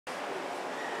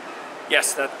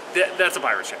Yes, that's a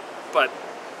pirate ship, but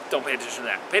don't pay attention to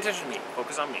that. Pay attention to me.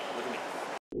 Focus on me. Look at me.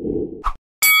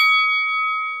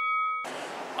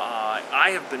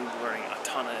 I have been learning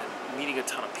meeting a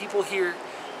ton of people here,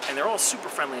 and they're all super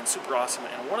friendly and super awesome.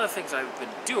 And one of the things I've been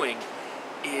doing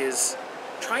is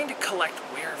trying to collect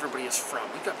where everybody is from.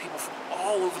 We've got people from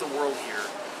all over the world here,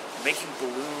 making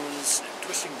balloons, and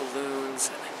twisting balloons,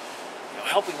 and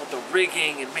helping with the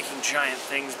rigging and making giant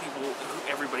things.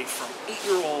 Everybody from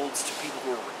 8-year-olds to people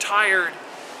who are retired.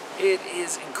 It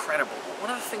is incredible. But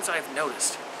one of the things I've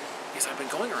noticed is I've been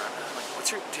going around and I'm like,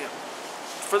 what's your deal?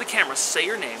 For the camera, say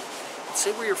your name and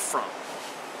say where you're from.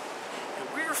 And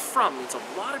where you're from means a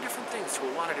lot of different things to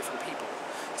a lot of different people.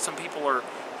 Some people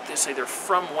they say they're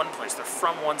from one place, they're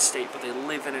from one state, but they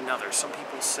live in another. Some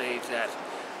people say that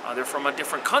they're from a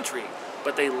different country,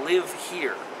 but they live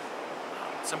here.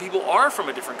 Some people are from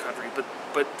a different country,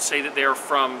 but say that they're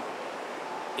from,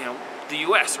 the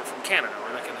U.S. or from Canada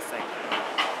or that kind of thing.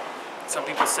 Some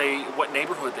people say what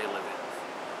neighborhood they live in,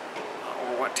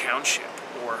 or what township.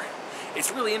 Or it's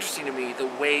really interesting to me the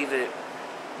way that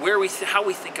how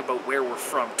we think about where we're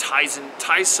from ties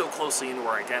so closely into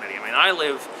our identity. I mean, I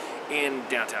live in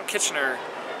downtown Kitchener,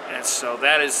 and so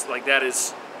that is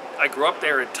I grew up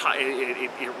there.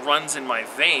 It runs in my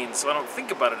veins, so I don't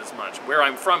think about it as much. Where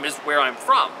I'm from is where I'm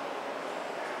from.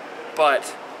 But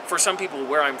for some people,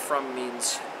 where I'm from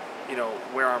means,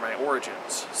 where are my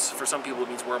origins? For some people, it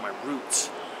means where are my roots.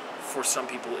 For some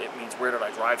people, it means where did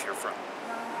I drive here from?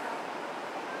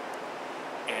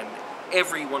 And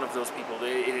every one of those people,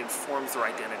 it informs their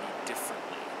identity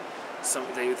differently.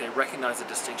 They recognize the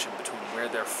distinction between where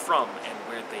they're from and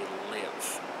where they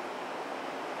live.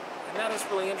 And that is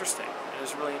really interesting. It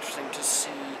is really interesting to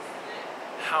see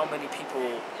how many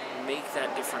people make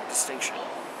that different distinction.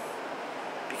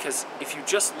 Because if you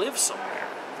just live somewhere,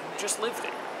 then you just live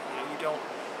there. You don't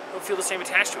feel the same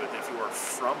attached to it if you are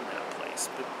from that place.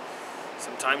 But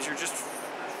sometimes you're just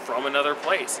from another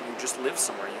place and you just live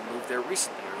somewhere. You moved there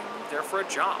recently, or you moved there for a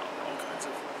job. All kinds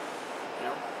of,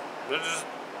 there's just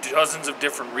dozens of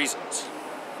different reasons.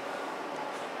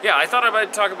 Yeah, I thought I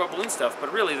might talk about balloon stuff,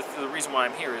 but really the reason why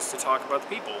I'm here is to talk about the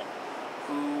people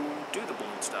who do the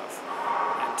balloon stuff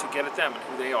and to get at them and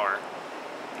who they are,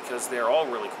 because they're all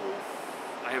really cool.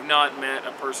 I have not met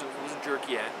a person who's a jerk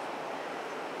yet.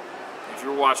 If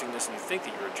you're watching this and you think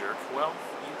that you're a jerk, well,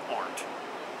 you aren't.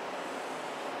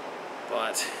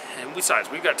 And besides,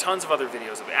 we've got tons of other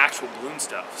videos of actual balloon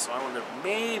stuff, so I want to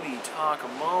maybe talk a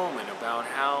moment about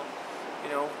how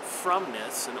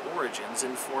fromness and origins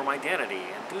inform identity,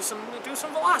 and do some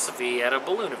philosophy at a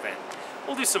balloon event.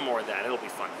 We'll do some more of that. It'll be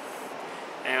fun.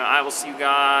 And I will see you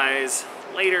guys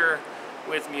later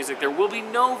with music. There will be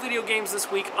no video games this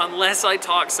week unless I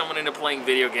talk someone into playing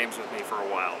video games with me for a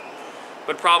while.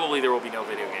 But probably there will be no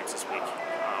video games this week.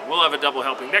 We'll have a double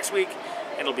helping next week,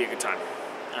 and it'll be a good time.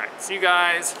 All right, see you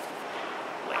guys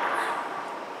later.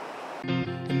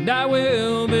 And I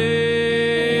will bend,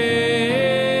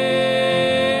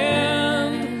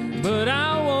 but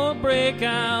I won't break,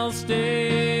 I'll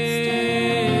stay.